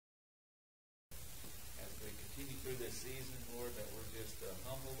this season, Lord, that we're just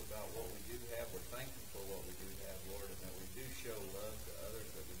humbled about what we do have. We're thankful for what we do have, Lord, and that we do show love to others,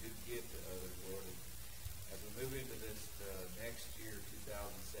 that we do give to others, Lord. And as we move into this next year,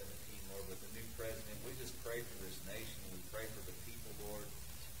 2017, Lord, with the new president, we just pray for this nation. We pray for the people, Lord,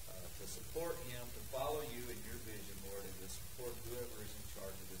 to support him, to follow you in your vision, Lord, and to support whoever is in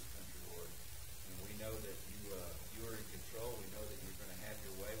charge of this country, Lord. And we know that you are in control. We know that you're going to have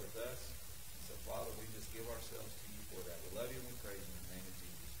your way with us. And so, Father, we just give ourselves to you for that. We love you and we praise you in the name of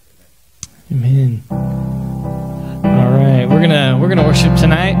Jesus. Amen. All right, we're gonna worship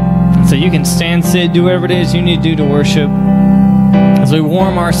tonight. So you can stand, sit, do whatever it is you need to do to worship as we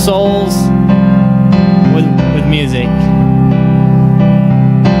warm our souls with music.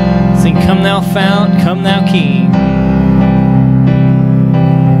 Sing, "Come Thou Fount, Come Thou King."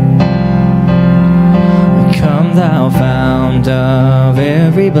 Come Thou Fount of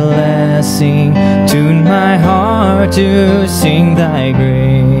every blessing, tune my heart to sing Thy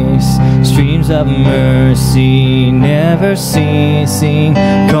grace. Streams of mercy never ceasing,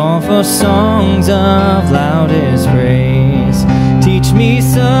 call for songs of loudest praise. Teach me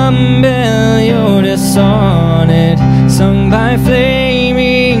some melodious sonnet, sung by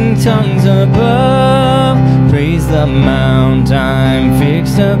flaming tongues above. Praise the mount I'm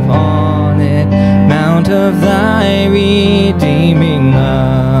fixed upon it, mount of Thy redeeming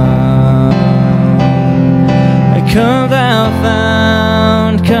love. Come Thou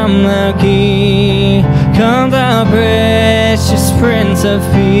Fount, come Thou King, come Thou precious Prince of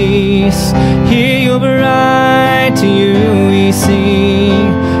Peace. Hear Your bride, to You we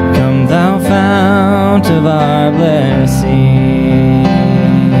sing. Come Thou Fount of our blessing.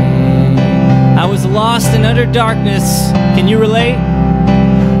 I was lost in utter darkness. Can you relate?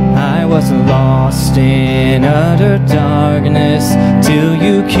 I was lost in utter darkness till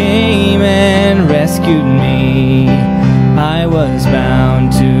You came and rescued me. I was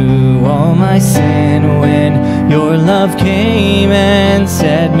bound to all my sin when Your love came and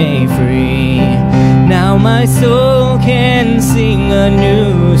set me free. Now my soul can sing a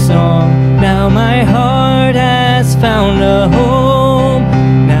new song. Now my heart has found a home.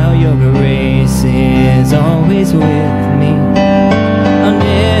 Now Your grace is always with me. I'll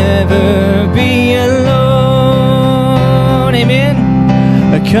never be alone. Amen.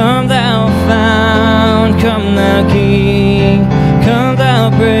 Come Thou Fount, come Thou King, come Thou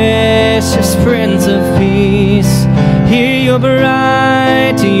precious Prince of Peace. Hear Your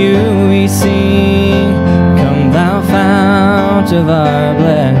bride, to You we sing. Come Thou Fount of our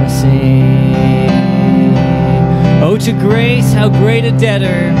blessing. Oh, to grace, how great a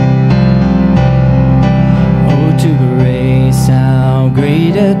debtor. Oh, to grace, how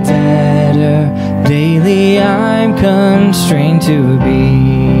great a debtor daily I'm constrained to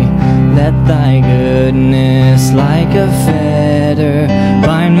be. Let Thy goodness like a fetter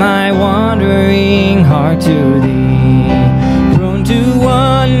bind my wandering heart to Thee. Prone to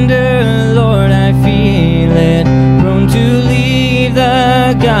wander, Lord, I feel it. Prone to leave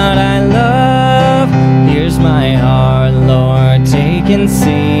the God I love. Here's my heart, Lord, take and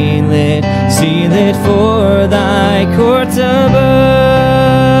seal it. Seal it for Thy courts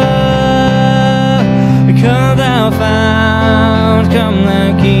above. Come Thou Fount, come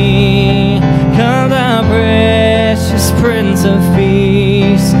Thou King, come Thou precious Prince of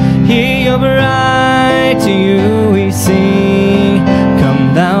Peace. Hear Your bride, to You we sing.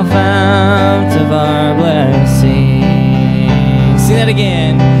 Come Thou Fount of our blessing. Sing that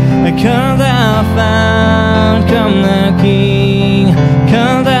again. Come Thou Fount, come Thou King,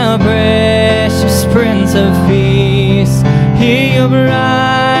 come Thou precious Prince of Peace. Hear Your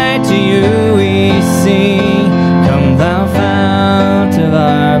bride, to You we sing. Come Thou Fount of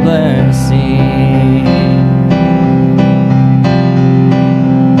our blessing.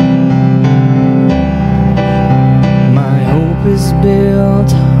 My hope is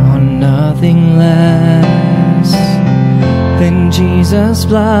built on nothing less than Jesus'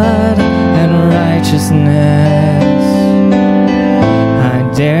 blood and righteousness. I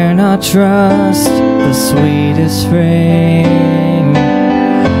dare not trust the sweetest frame,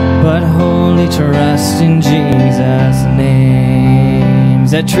 but wholly trust in Jesus' name.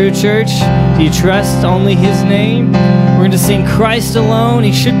 Is that true, church? Do you trust only His name? We're going to sing Christ alone.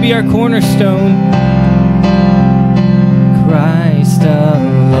 He should be our cornerstone. Christ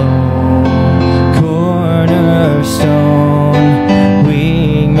alone, cornerstone,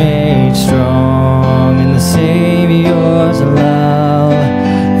 weak made strong in the Savior's love.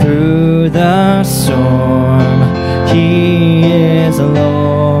 Through the storm, He is the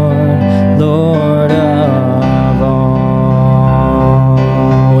Lord, Lord of all.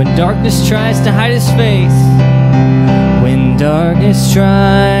 When darkness tries to hide His face, When darkness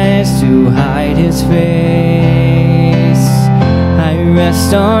tries to hide His face, I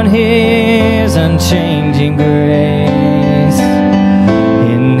rest on His unchanging grace.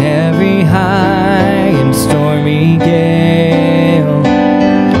 In every high and stormy gale,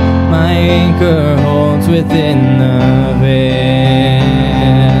 my anchor holds within the veil.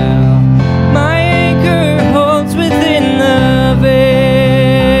 My anchor holds within the veil.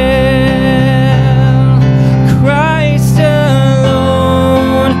 Christ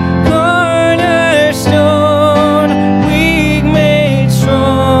alone, cornerstone, weak made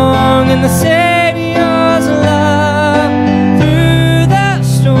strong in the Savior's love. Through the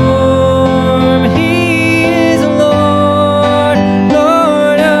storm, He is Lord,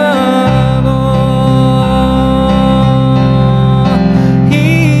 Lord of all.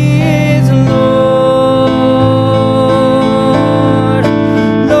 He is Lord,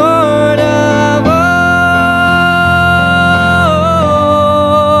 Lord of all.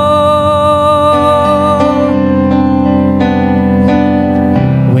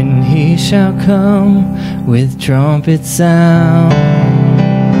 When He shall come with trumpet sound,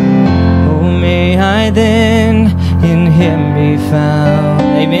 oh, may I then in Him be found.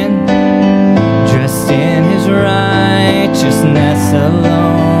 Amen. Dressed in His righteousness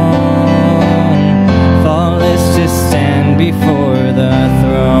alone, faultless to stand before the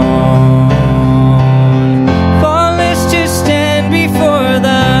throne. Faultless to stand before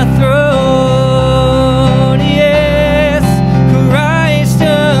the throne. Yes, Christ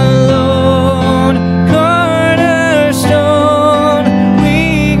alone, cornerstone,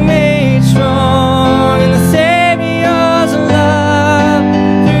 weak made strong in the Savior's love.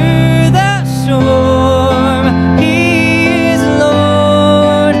 Through the storm, He is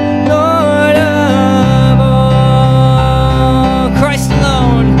Lord, Lord of all. Christ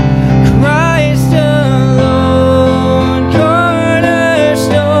alone, Christ alone,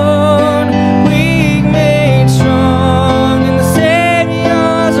 cornerstone, weak made strong in the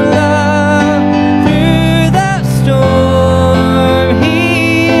Savior's love. Through the storm, He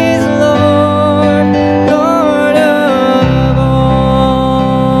is Lord, Lord of all.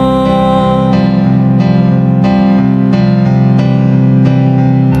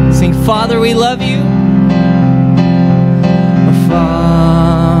 Sing, Father, we love you.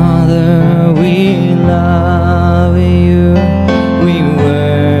 Father, we love you. We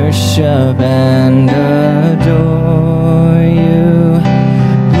worship and adore you.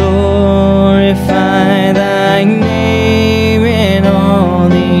 Glorify thy name in all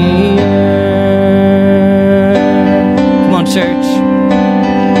the earth. Come on, church.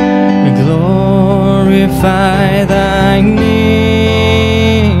 Glorify thy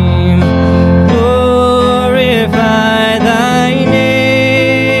name. Glorify thy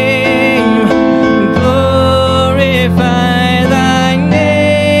name. Glorify thy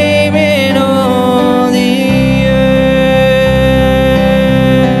name in all the earth.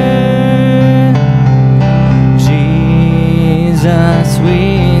 Jesus,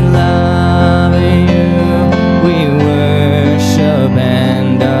 we love you. We worship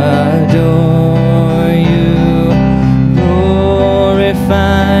and adore you.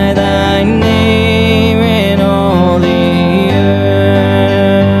 Glorify thy name in all the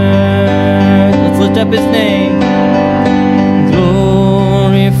earth. Let's lift up His name.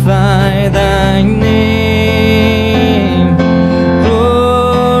 Glorify thy name.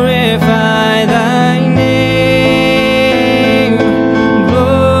 Glorify thy name.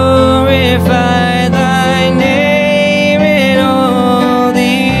 Glorify thy name in all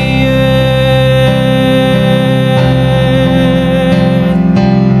the earth.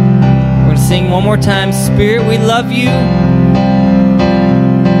 We're going to sing one more time. Spirit, we love you.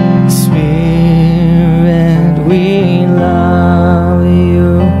 Spirit, we love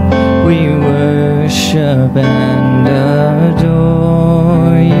you. We worship and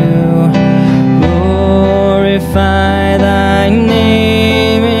adore you. Glorify thy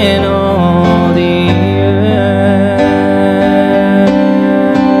name in all the earth.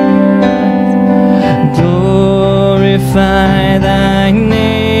 Glorify thy name.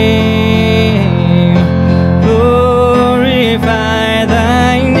 Glorify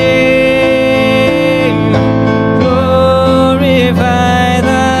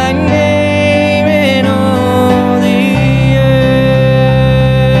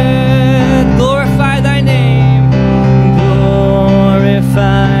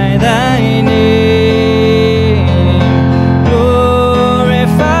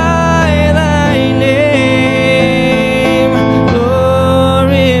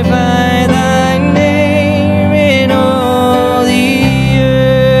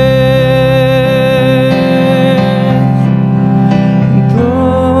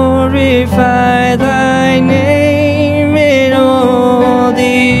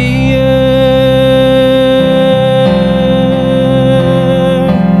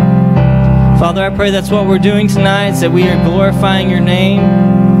Father, I pray that's what we're doing tonight, is that we are glorifying your name.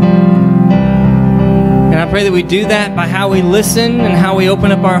 And I pray that we do that by how we listen and how we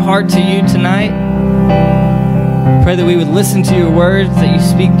open up our heart to you tonight. I pray that we would listen to your words that you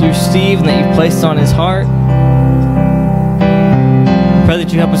speak through Steve and that you've placed on his heart. I pray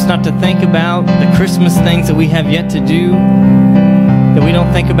that you help us not to think about the Christmas things that we have yet to do, that we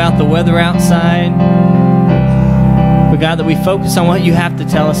don't think about the weather outside, but God, that we focus on what you have to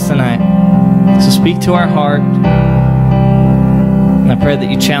tell us tonight. So speak to our heart, and I pray that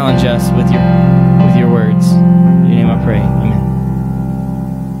you challenge us with your words. In your name I pray.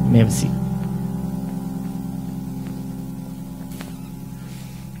 Amen. You may have a seat.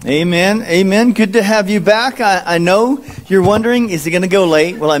 Amen. Amen. Good to have you back. I know you're wondering, is he going to go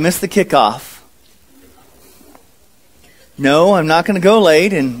late? Well, I missed the kickoff. No, I'm not going to go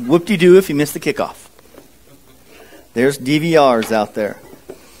late, and whoop-de-doo if you missed the kickoff. There's DVRs out there.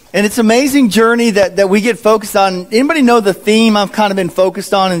 And it's an amazing journey that we get focused on. Anybody know the theme I've kind of been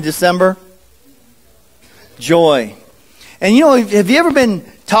focused on in December? Joy. And you know, have you ever been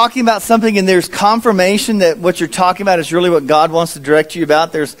talking about something and there's confirmation that what you're talking about is really what God wants to direct you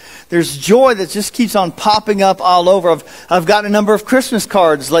about? There's joy that just keeps on popping up all over. I've gotten a number of Christmas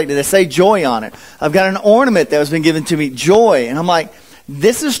cards lately that say joy on it. I've got an ornament that has been given to me, joy. And I'm like,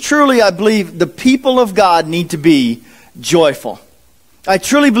 this is truly, I believe, the people of God need to be joyful. I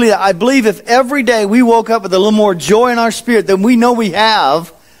truly believe that. I believe if every day we woke up with a little more joy in our spirit than we know we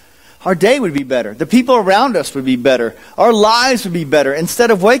have, our day would be better. The people around us would be better. Our lives would be better.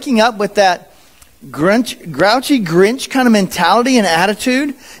 Instead of waking up with that grouchy Grinch kind of mentality and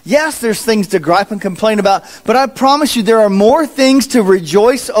attitude, yes, there's things to gripe and complain about, but I promise you there are more things to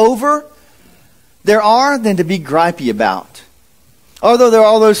rejoice over than to be gripey about. Although there are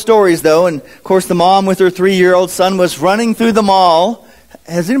all those stories, though, and of course the mom with her 3-year-old son was running through the mall.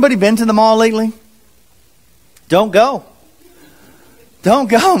 Has anybody been to the mall lately? Don't go. Don't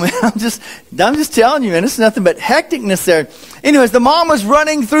go, man. I'm just telling you, man. It's nothing but hecticness there. Anyways, the mom was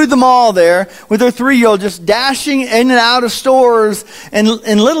running through the mall there with her 3-year-old, just dashing in and out of stores. And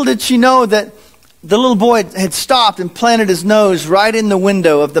little did she know that the little boy had stopped and planted his nose right in the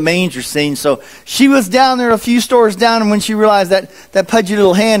window of the manger scene. So she was down there a few stores down, and when she realized that pudgy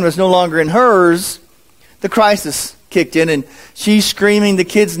little hand was no longer in hers, the crisis kicked in, and she's screaming the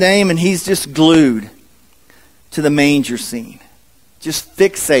kid's name, and he's just glued to the manger scene. Just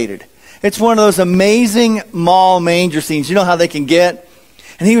fixated. It's one of those amazing mall manger scenes. You know how they can get?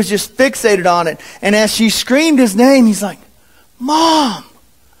 And he was just fixated on it. And as she screamed his name, he's like, Mom,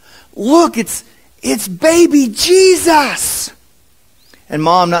 look, it's baby Jesus. And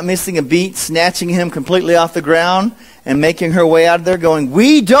Mom, not missing a beat, snatching him completely off the ground and making her way out of there going,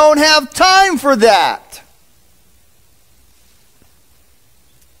 we don't have time for that.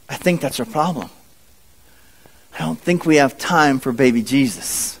 I think that's our problem. I don't think we have time for baby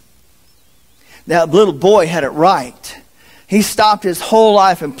Jesus. That little boy had it right. He stopped his whole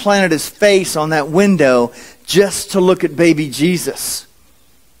life and planted his face on that window just to look at baby Jesus.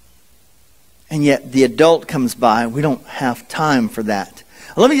 And yet the adult comes by. We don't have time for that.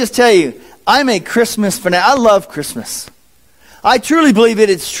 Let me just tell you, I'm a Christmas fanatic. I love Christmas. I truly believe it.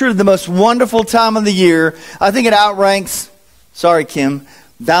 It's truly the most wonderful time of the year. I think it outranks, sorry Kim,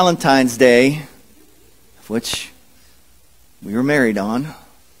 Valentine's Day, which we were married on,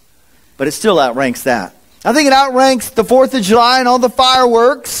 but it still outranks that. I think it outranks the 4th of July and all the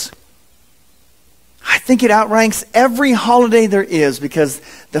fireworks. I think it outranks every holiday there is, because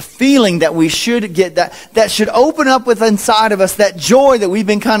the feeling that we should get, that should open up with inside of us, that joy that we've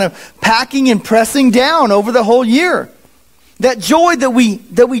been kind of packing and pressing down over the whole year. That joy that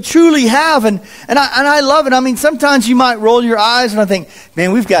we truly have, and I love it. I mean, sometimes you might roll your eyes and I think,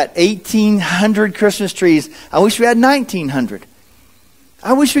 man, we've got 1,800 Christmas trees. I wish we had 1,900.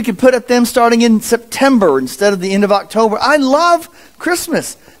 I wish we could put up them starting in September instead of the end of October. I love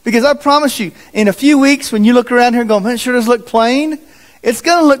Christmas, because I promise you, in a few weeks when you look around here and go, man, it sure does look plain. It's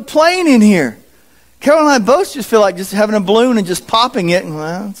going to look plain in here. Carol and I both just feel like just having a balloon and just popping it, and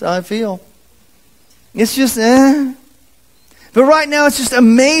well, that's how I feel. It's just, But right now, it's just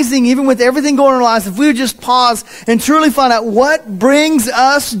amazing, even with everything going on in our lives, if we would just pause and truly find out what brings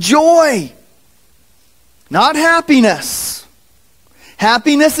us joy. Not happiness.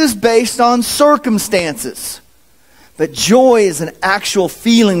 Happiness is based on circumstances. But joy is an actual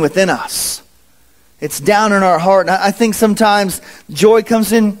feeling within us. It's down in our heart. And I think sometimes joy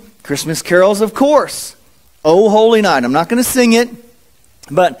comes in Christmas carols, of course. Oh, Holy Night. I'm not going to sing it.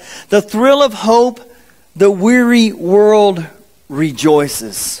 But the thrill of hope, the weary world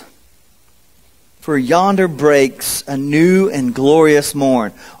rejoices. For yonder breaks a new and glorious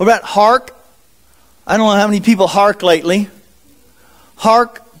morn. What about hark, I don't know how many people hark lately.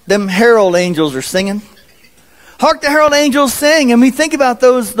 Hark, them herald angels are singing. Hark, the herald angels sing. And we think about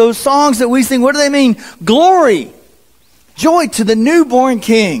those songs that we sing. What do they mean? Glory, joy to the newborn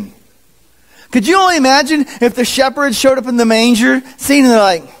King. Could you only imagine if the shepherds showed up in the manger, seeing they're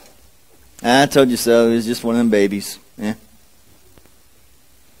like, I told you so, it was just one of them babies. Yeah.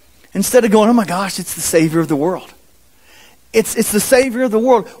 Instead of going, oh my gosh, it's the Savior of the world. It's the Savior of the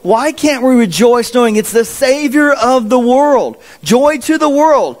world. Why can't we rejoice knowing it's the Savior of the world? Joy to the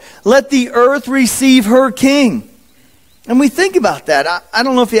world. Let the earth receive her King. And we think about that. I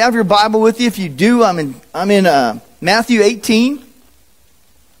don't know if you have your Bible with you. If you do, I'm in Matthew 18.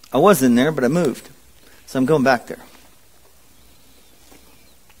 I was in there, but I moved. So I'm going back there.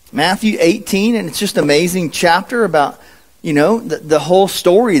 Matthew 18, and it's just an amazing chapter about, the whole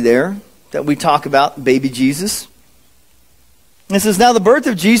story there that we talk about, baby Jesus. It says, now the birth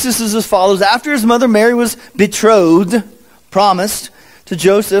of Jesus is as follows. After his mother Mary was betrothed, promised to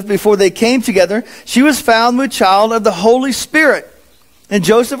Joseph, before they came together, she was found with child of the Holy Spirit. And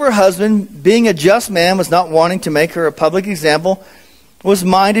Joseph, her husband, being a just man, was not wanting to make her a public example, was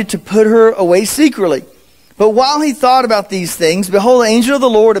minded to put her away secretly. But while he thought about these things, behold, the angel of the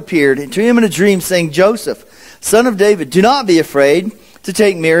Lord appeared to him in a dream, saying, Joseph, son of David, do not be afraid to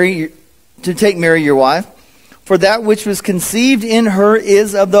take Mary your wife, for that which was conceived in her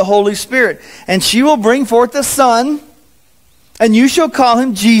is of the Holy Spirit. And she will bring forth a son, and you shall call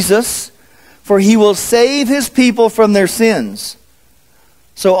him Jesus, for he will save his people from their sins.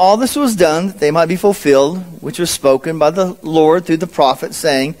 So all this was done that they might be fulfilled, which was spoken by the Lord through the prophet,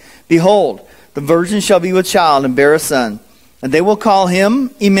 saying, behold, the virgin shall be with child and bear a son, and they will call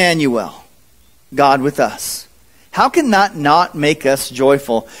him Emmanuel, God with us. How can that not make us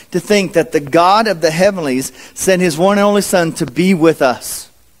joyful to think that the God of the heavenlies sent his one and only Son to be with us?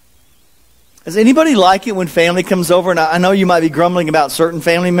 Does anybody like it when family comes over? And I know you might be grumbling about certain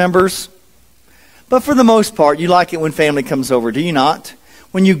family members, but for the most part, you like it when family comes over, do you not?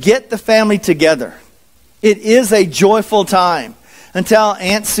 When you get the family together, it is a joyful time. Until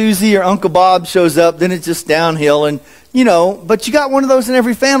Aunt Susie or Uncle Bob shows up, then it's just downhill. And, but you got one of those in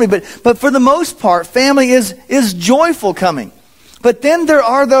every family. But for the most part, family is joyful coming. But then there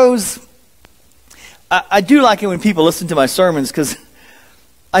are those, I do like it when people listen to my sermons, because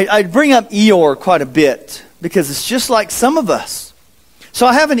I bring up Eeyore quite a bit, because it's just like some of us. So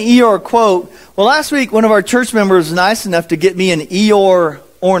I have an Eeyore quote. Well, last week, one of our church members was nice enough to get me an Eeyore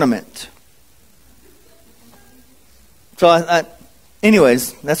ornament. So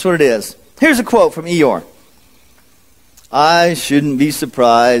anyways, that's what it is. Here's a quote from Eeyore. I shouldn't be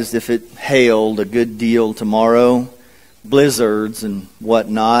surprised if it hailed a good deal tomorrow. Blizzards and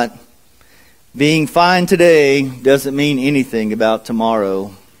whatnot. Being fine today doesn't mean anything about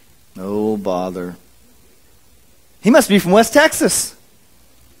tomorrow. No bother. He must be from West Texas.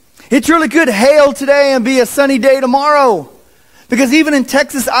 It really could hail today and be a sunny day tomorrow. Because even in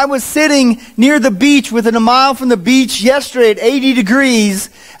Texas, I was sitting near the beach within a mile from the beach yesterday at 80 degrees,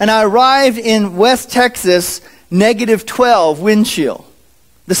 and I arrived in West Texas, negative 12 wind chill.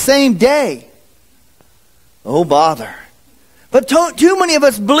 The same day. Oh, bother. But too many of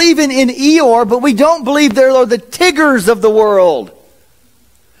us believe in Eeyore, but we don't believe they're the Tiggers of the world.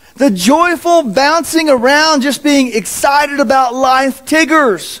 The joyful, bouncing around, just being excited about life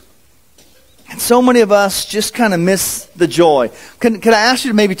Tiggers. And so many of us just kind of miss the joy. Can I ask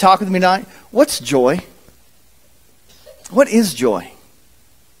you to maybe talk with me tonight? What's joy? What is joy?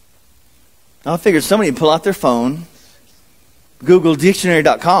 I figured somebody would pull out their phone, Google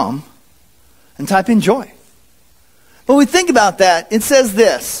dictionary.com, and type in joy. But we think about that, it says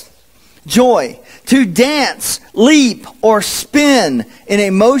this. Joy, to dance, leap, or spin in a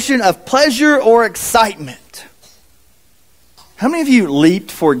motion of pleasure or excitement. How many of you leaped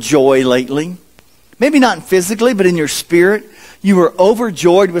for joy lately? Maybe not physically, but in your spirit. You were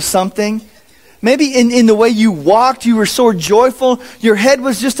overjoyed with something. Maybe in the way you walked, you were so joyful. Your head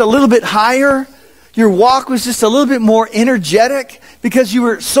was just a little bit higher. Your walk was just a little bit more energetic because you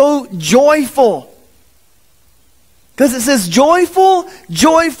were so joyful. Because it says, joyful,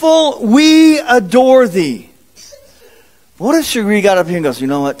 joyful, we adore thee. What if Cherie got up here and goes, you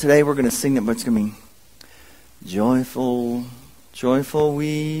know what, today we're going to sing it, but it's going to be joyful, joyful,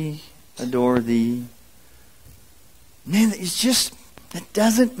 we adore thee. Man, it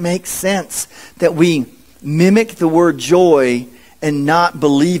doesn't make sense that we mimic the word joy and not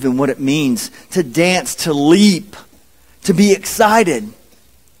believe in what it means to dance, to leap, to be excited.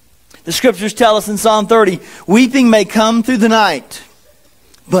 The scriptures tell us in Psalm 30, weeping may come through the night,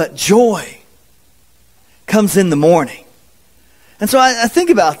 but joy comes in the morning. And so I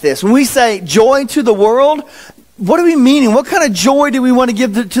think about this. When we say joy to the world, what do we mean? And what kind of joy do we want to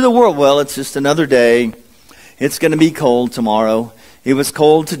give to the world? Well, it's just another day. It's going to be cold tomorrow. It was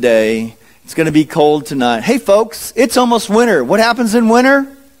cold today. It's going to be cold tonight. Hey, folks, it's almost winter. What happens in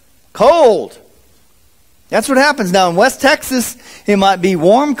winter? Cold. That's what happens. Now, in West Texas, it might be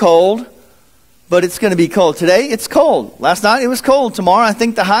warm cold, but it's going to be cold. Today, it's cold. Last night, it was cold. Tomorrow, I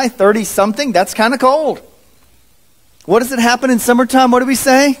think the high, 30-something. That's kind of cold. What does it happen in summertime? What do we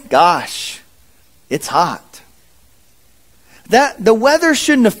say? Gosh, it's hot. The weather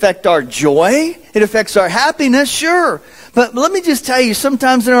shouldn't affect our joy. It affects our happiness, sure. But let me just tell you,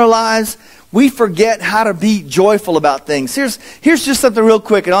 sometimes in our lives, we forget how to be joyful about things. Here's just something real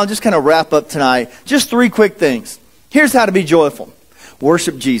quick, and I'll just kind of wrap up tonight. Just 3 quick things. Here's how to be joyful.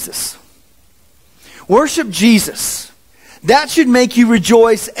 Worship Jesus. Worship Jesus. That should make you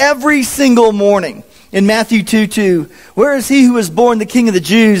rejoice every single morning. In Matthew 2:2, where is he who was born the King of the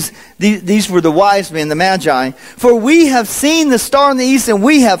Jews? These were the wise men, the Magi. For we have seen the star in the east, and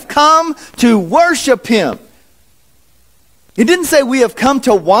we have come to worship him. It didn't say we have come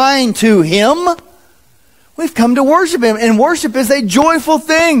to whine to him. We've come to worship him, and worship is a joyful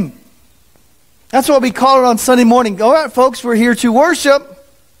thing. That's what we call it on Sunday morning. All right, folks, we're here to worship.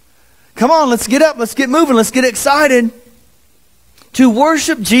 Come on, let's get up, let's get moving, let's get excited. To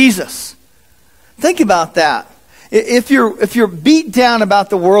worship Jesus. Think about that. If you're beat down about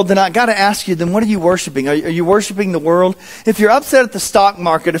the world, then I got to ask you, then what are you worshiping? Are you worshiping the world? If you're upset at the stock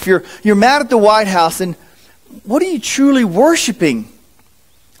market, if you're mad at the White House, then what are you truly worshiping?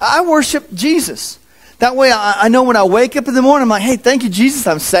 I worship Jesus. That way I know when I wake up in the morning, I'm like, hey, thank you, Jesus,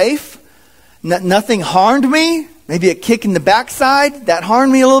 I'm safe. Nothing harmed me. Maybe a kick in the backside, that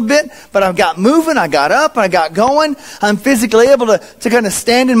harmed me a little bit, but I got moving, I got up, I got going. I'm physically able to kind of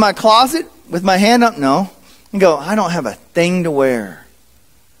stand in my closet with my hand up, and go, I don't have a thing to wear.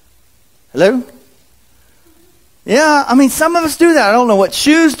 Hello? Yeah, I mean, some of us do that. I don't know what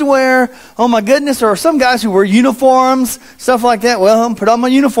shoes to wear. Oh my goodness. Or some guys who wear uniforms, stuff like that. Well, I'll put on my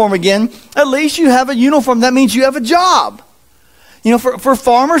uniform again. At least you have a uniform. That means you have a job. You know, for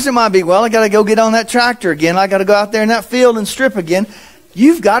farmers, it might be, well, I got to go get on that tractor again. I got to go out there in that field and strip again.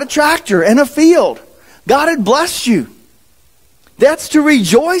 You've got a tractor and a field. God had blessed you. That's to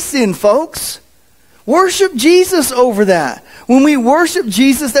rejoice in, folks. Worship Jesus over that. When we worship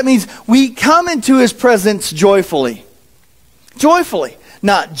Jesus, that means we come into his presence joyfully. Joyfully.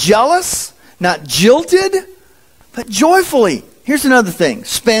 Not jealous, not jilted, but joyfully. Here's another thing.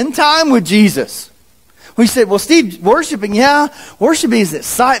 Spend time with Jesus. We said, well, Steve, worshiping, yeah, worshiping is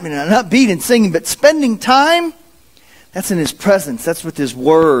excitement and upbeat and singing, but spending time, that's in his presence. That's with his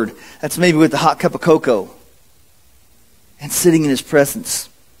word. That's maybe with a hot cup of cocoa. And sitting in his presence.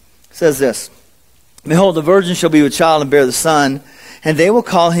 It says this, behold, the virgin shall be with child and bear the son, and they will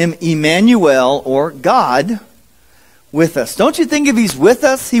call him Emmanuel, or God, with us. Don't you think if he's with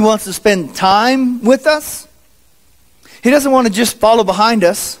us, he wants to spend time with us? He doesn't want to just follow behind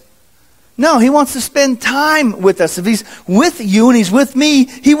us. No, he wants to spend time with us. If he's with you and he's with me,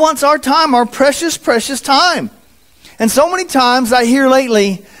 he wants our time, our precious, precious time. And so many times I hear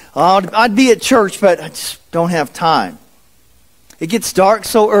lately, oh, I'd be at church, but I just don't have time. It gets dark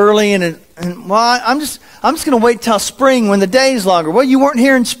so early, and well, I'm just going to wait till spring when the day is longer. Well, you weren't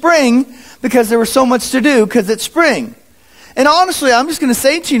here in spring because there was so much to do because it's spring. And honestly, I'm just going to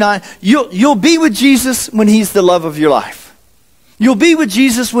say to you now, you'll be with Jesus when he's the love of your life. You'll be with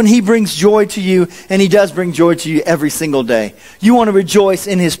Jesus when he brings joy to you, and he does bring joy to you every single day. You want to rejoice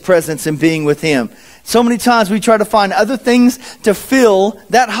in his presence and being with him. So many times we try to find other things to fill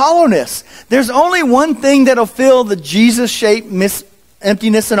that hollowness. There's only one thing that'll fill the Jesus-shaped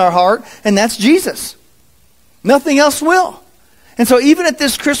emptiness in our heart, and that's Jesus. Nothing else will. And so even at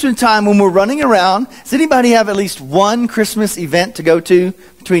this Christmas time when we're running around, does anybody have at least one Christmas event to go to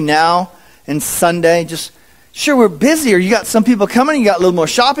between now and Sunday? Just sure, we're busy, or you got some people coming, you got a little more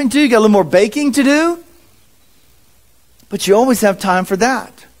shopping to do, you got a little more baking to do. But you always have time for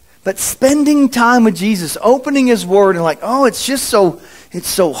that. But spending time with Jesus, opening his word, and like, oh, it's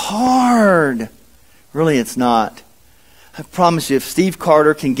so hard. Really, it's not. I promise you, if Steve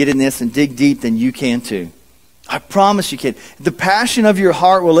Carter can get in this and dig deep, then you can too. I promise you can. The passion of your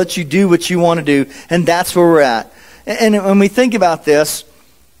heart will let you do what you want to do, and that's where we're at. And when we think about this,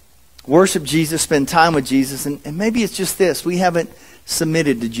 worship Jesus, spend time with Jesus, and maybe it's just this. We haven't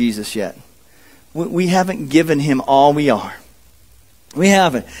submitted to Jesus yet. We haven't given him all we are. We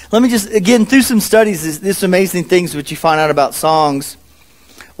haven't. Let me just, again, through some studies, this amazing things which you find out about songs.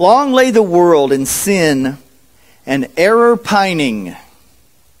 Long lay the world in sin and error pining.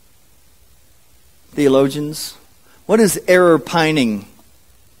 Theologians, What is error pining?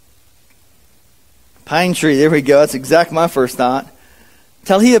 Pine tree, there we go. That's exactly my first thought.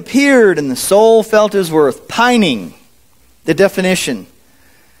 Till he appeared and the soul felt his worth. Pining, the definition.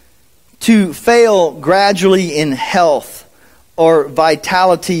 To fail gradually in health or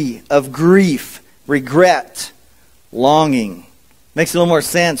vitality of grief, regret, longing. Makes a little more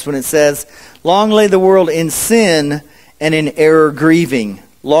sense when it says, long lay the world in sin and in error grieving,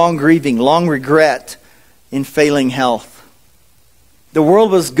 long regret in failing health. The world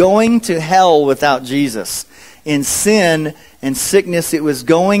was going to hell without Jesus. In sin and sickness, it was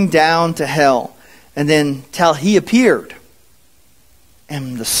going down to hell. And then till he appeared,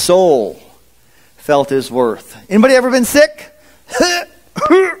 and the soul felt his worth. Anybody ever been sick?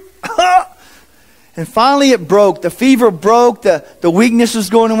 And finally it broke. The fever broke. The weakness was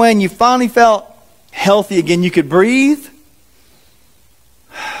going away. And you finally felt healthy again. You could breathe.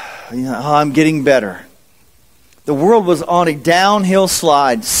 I'm getting better. The world was on a downhill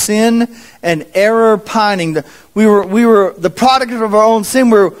slide. Sin and error pining. We were the product of our own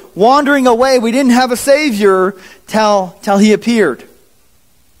sin. We were wandering away. We didn't have a Savior till he appeared.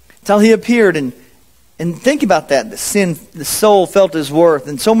 Till he appeared. And think about that. The soul felt his worth.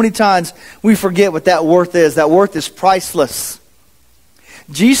 And so many times we forget what that worth is. That worth is priceless.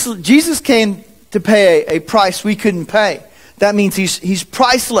 Jesus came to pay a price we couldn't pay. That means he's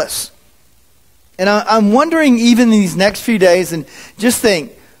priceless. And I'm wondering, even in these next few days, and just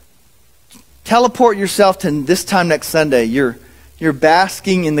think, teleport yourself to this time next Sunday. You're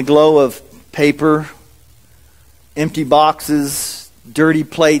basking in the glow of paper, empty boxes, dirty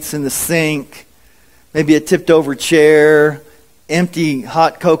plates in the sink, maybe a tipped over chair, empty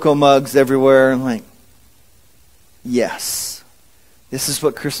hot cocoa mugs everywhere. I'm like, yes, this is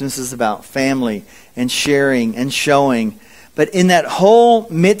what Christmas is about. Family and sharing and showing. But in that whole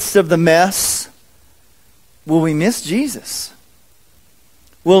midst of the mess, will we miss Jesus?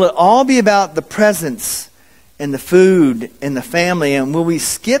 Will it all be about the presents and the food and the family? And will we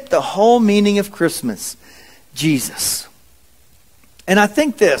skip the whole meaning of Christmas? Jesus. And I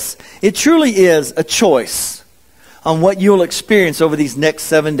think it truly is a choice on what you'll experience over these next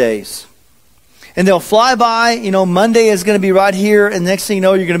 7 days. And they'll fly by. Monday is going to be right here. And next thing you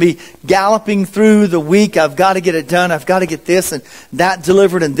know, you're going to be galloping through the week. I've got to get it done. I've got to get this and that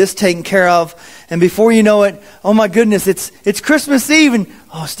delivered and this taken care of. And before you know it, oh my goodness, it's Christmas Eve. And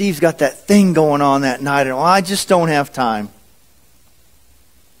Steve's got that thing going on that night. And I just don't have time.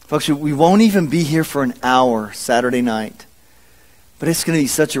 Folks, we won't even be here for an hour Saturday night. But it's going to be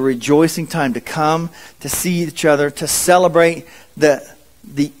such a rejoicing time to come, to see each other, to celebrate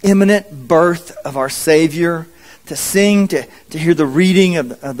the imminent birth of our Savior, to sing, to hear the reading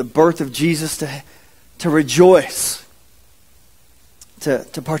of the birth of Jesus, to rejoice,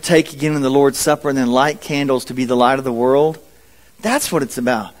 to partake again in the Lord's Supper, and then light candles to be the light of the world. That's what it's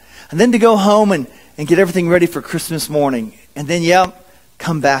about. And then to go home and get everything ready for Christmas morning. And then,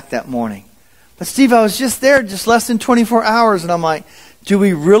 come back that morning. But Steve, I was just there just less than 24 hours, and I'm like, do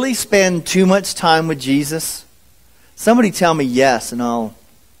we really spend too much time with Jesus? Somebody tell me yes, and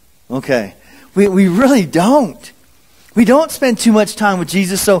okay. We really don't. We don't spend too much time with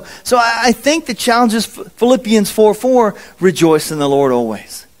Jesus. So I think the challenge is Philippians 4:4, rejoice in the Lord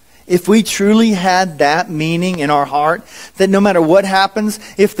always. If we truly had that meaning in our heart, that no matter what happens,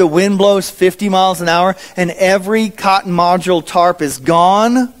 if the wind blows 50 miles an hour and every cotton module tarp is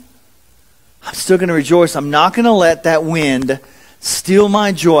gone, I'm still going to rejoice. I'm not going to let that wind steal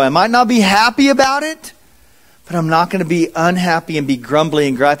my joy. I might not be happy about it, but I'm not going to be unhappy and be grumbly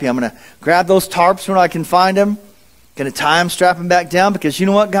and gripey. I'm going to grab those tarps when I can find them. Going to tie them, strap them back down, because you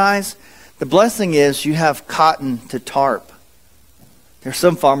know what, guys? The blessing is you have cotton to tarp. There are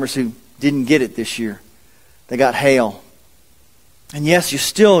some farmers who didn't get it this year. They got hail. And yes, you're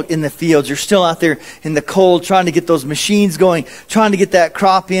still in the fields. You're still out there in the cold trying to get those machines going, trying to get that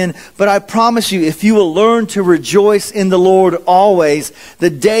crop in. But I promise you, if you will learn to rejoice in the Lord always, the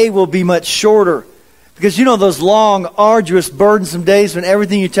day will be much shorter. Because those long, arduous, burdensome days when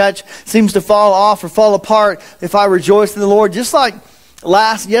everything you touch seems to fall off or fall apart. If I rejoice in the Lord, just like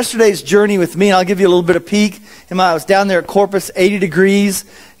yesterday's journey with me, and I'll give you a little bit of peek. I was down there at Corpus, 80 degrees,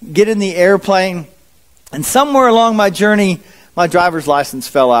 get in the airplane, and somewhere along my journey, my driver's license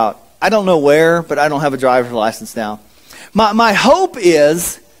fell out. I don't know where, but I don't have a driver's license now. My hope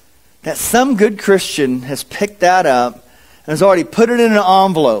is that some good Christian has picked that up and has already put it in an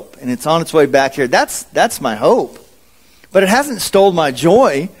envelope, and it's on its way back here. That's my hope. But it hasn't stolen my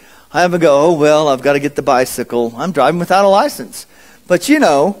joy. I haven't I've got to get the bicycle. I'm driving without a license. But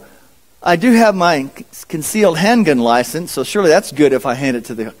I do have my concealed handgun license, so surely that's good if I hand it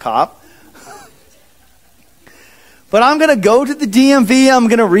to the cop. But I'm going to go to the DMV, I'm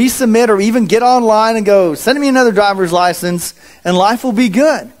going to resubmit, or even get online and go, send me another driver's license, and life will be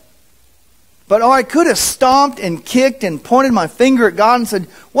good. But I could have stomped and kicked and pointed my finger at God and said,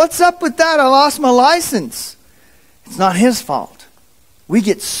 what's up with that? I lost my license. It's not His fault. We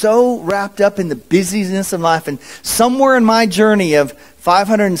get so wrapped up in the busyness of life, and somewhere in my journey of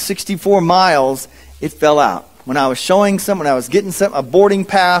 564 miles, it fell out. When I was showing someone, I was getting a boarding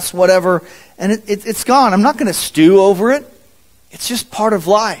pass, whatever, and it's gone. I'm not going to stew over it. It's just part of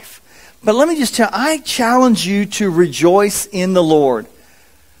life. But let me just tell you, I challenge you to rejoice in the Lord.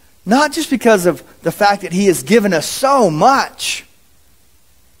 Not just because of the fact that He has given us so much,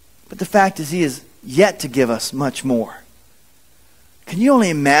 but the fact is He is yet to give us much more. Can you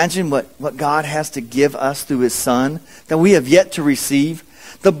only imagine what God has to give us through His Son that we have yet to receive?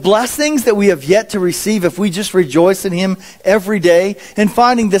 The blessings that we have yet to receive if we just rejoice in Him every day and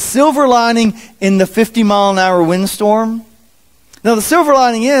finding the silver lining in the 50-mile-an-hour windstorm. Now, the silver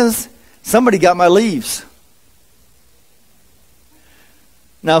lining is somebody got my leaves.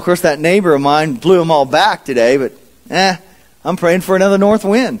 Now, of course, that neighbor of mine blew them all back today, but I'm praying for another north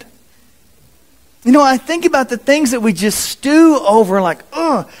wind. You know, I think about the things that we just stew over like,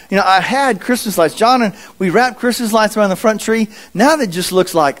 I had Christmas lights. John and we wrapped Christmas lights around the front tree. Now that just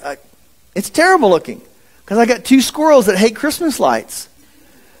looks like, it's terrible looking. Because I got 2 squirrels that hate Christmas lights.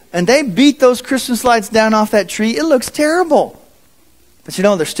 And they beat those Christmas lights down off that tree. It looks terrible. But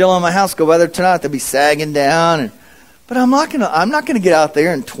they're still on my house. Go by there tonight. They'll be sagging down. But I'm not gonna get out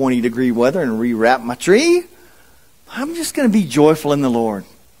there in 20-degree weather and rewrap my tree. I'm just going to be joyful in the Lord.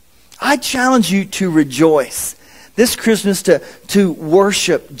 I challenge you to rejoice this Christmas, to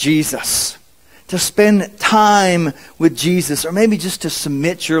worship Jesus, to spend time with Jesus, or maybe just to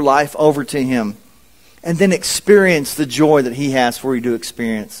submit your life over to Him and then experience the joy that He has for you to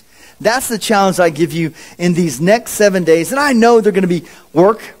experience. That's the challenge I give you in these next 7 days. And I know they're going to be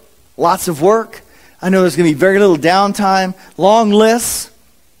work, lots of work. I know there's going to be very little downtime, long lists.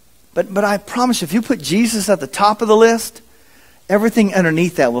 But I promise you, if you put Jesus at the top of the list, everything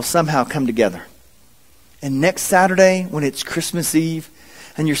underneath that will somehow come together. And next Saturday, when it's Christmas Eve,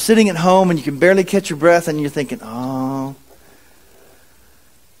 and you're sitting at home and you can barely catch your breath, and you're thinking, oh,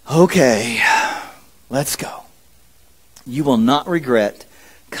 okay, let's go. You will not regret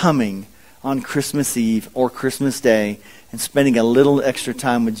coming on Christmas Eve or Christmas Day and spending a little extra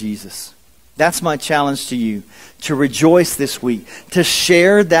time with Jesus. That's my challenge to you, to rejoice this week, to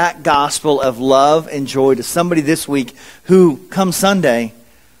share that gospel of love and joy to somebody this week who, come Sunday,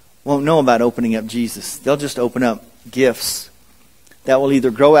 won't know about opening up Jesus. They'll just open up gifts that will either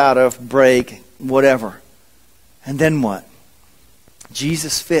grow out of, break, whatever. And then what?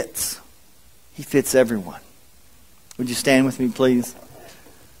 Jesus fits. He fits everyone. Would you stand with me, please?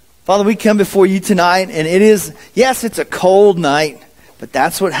 Father, we come before you tonight, and it is, yes, it's a cold night, but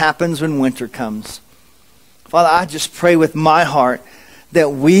that's what happens when winter comes. Father, I just pray with my heart that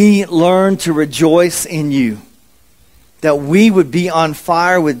we learn to rejoice in you. That we would be on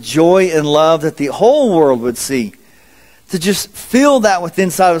fire with joy and love that the whole world would see. To just feel that within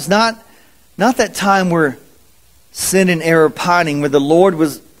inside of us. Not that time where sin and error pining, where the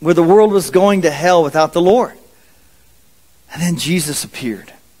world was going to hell without the Lord. And then Jesus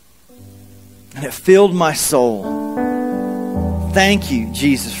appeared. And it filled my soul. Thank you,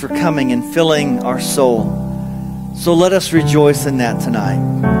 Jesus, for coming and filling our soul. So let us rejoice in that tonight.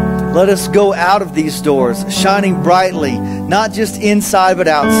 Let us go out of these doors, shining brightly, not just inside but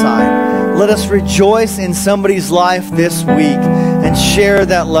outside. Let us rejoice in somebody's life this week and share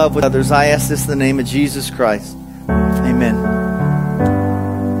that love with others. I ask this in the name of Jesus Christ. Amen.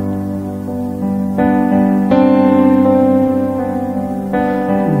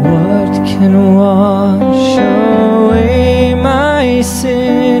 What can wash away my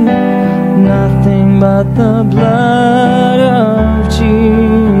sin? Nothing but the blood of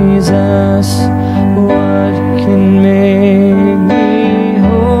Jesus. What can make me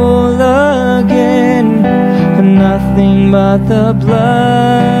whole again? Nothing but the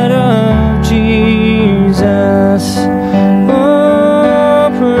blood of Jesus. Oh,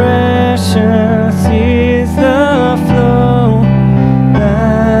 precious is the flow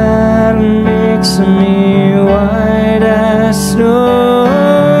that makes me white as snow.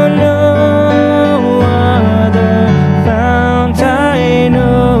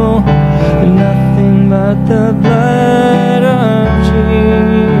 The blood of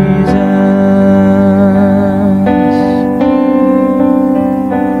Jesus.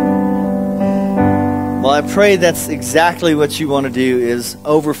 Well, I pray that's exactly what you want to do, is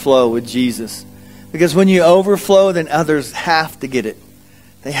overflow with Jesus. Because when you overflow, then others have to get it.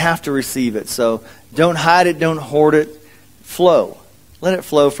 They have to receive it. So don't hide it, don't hoard it. Flow. Let it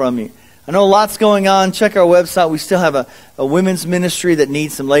flow from you. I know lots going on. Check our website. We still have a women's ministry that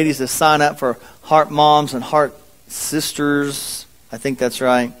needs some ladies to sign up for Heart Moms and Heart Sisters. I think that's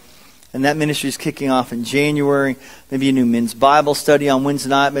right. And that ministry is kicking off in January. Maybe a new men's Bible study on Wednesday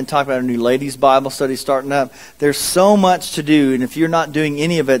night. I've been talking about a new ladies' Bible study starting up. There's so much to do. And if you're not doing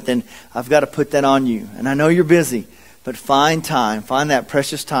any of it, then I've got to put that on you. And I know you're busy. But find time. Find that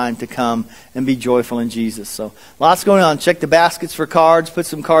precious time to come and be joyful in Jesus. So lots going on. Check the baskets for cards. Put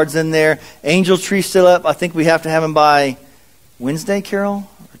some cards in there. Angel tree still up. I think we have to have them by Wednesday, Carol?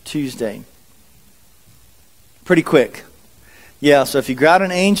 Or Tuesday? Pretty quick. Yeah, so if you got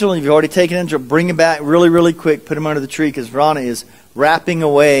an angel and you've already taken it, bring it back really, really quick. Put them under the tree because Verona is wrapping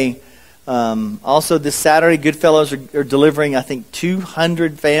away. Also, this Saturday, Goodfellows are delivering, I think,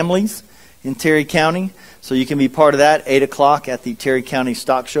 200 families in Terry County. So you can be part of that, 8 o'clock at the Terry County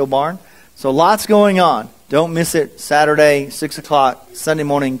Stock Show Barn. So lots going on. Don't miss it. Saturday, 6 o'clock. Sunday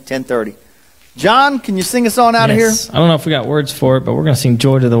morning, 10:30. John, can you sing us on out of here? I don't know if we got words for it, but we're going to sing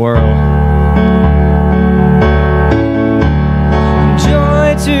Joy to the World.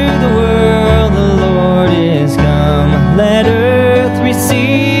 To the world, the Lord is come. Let earth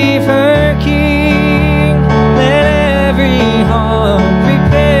receive her King. Let every heart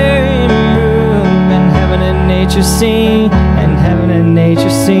prepare him room. And heaven and nature sing. And heaven and nature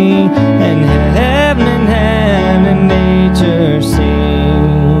sing. And heaven and nature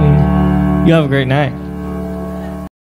sing. You have a great night.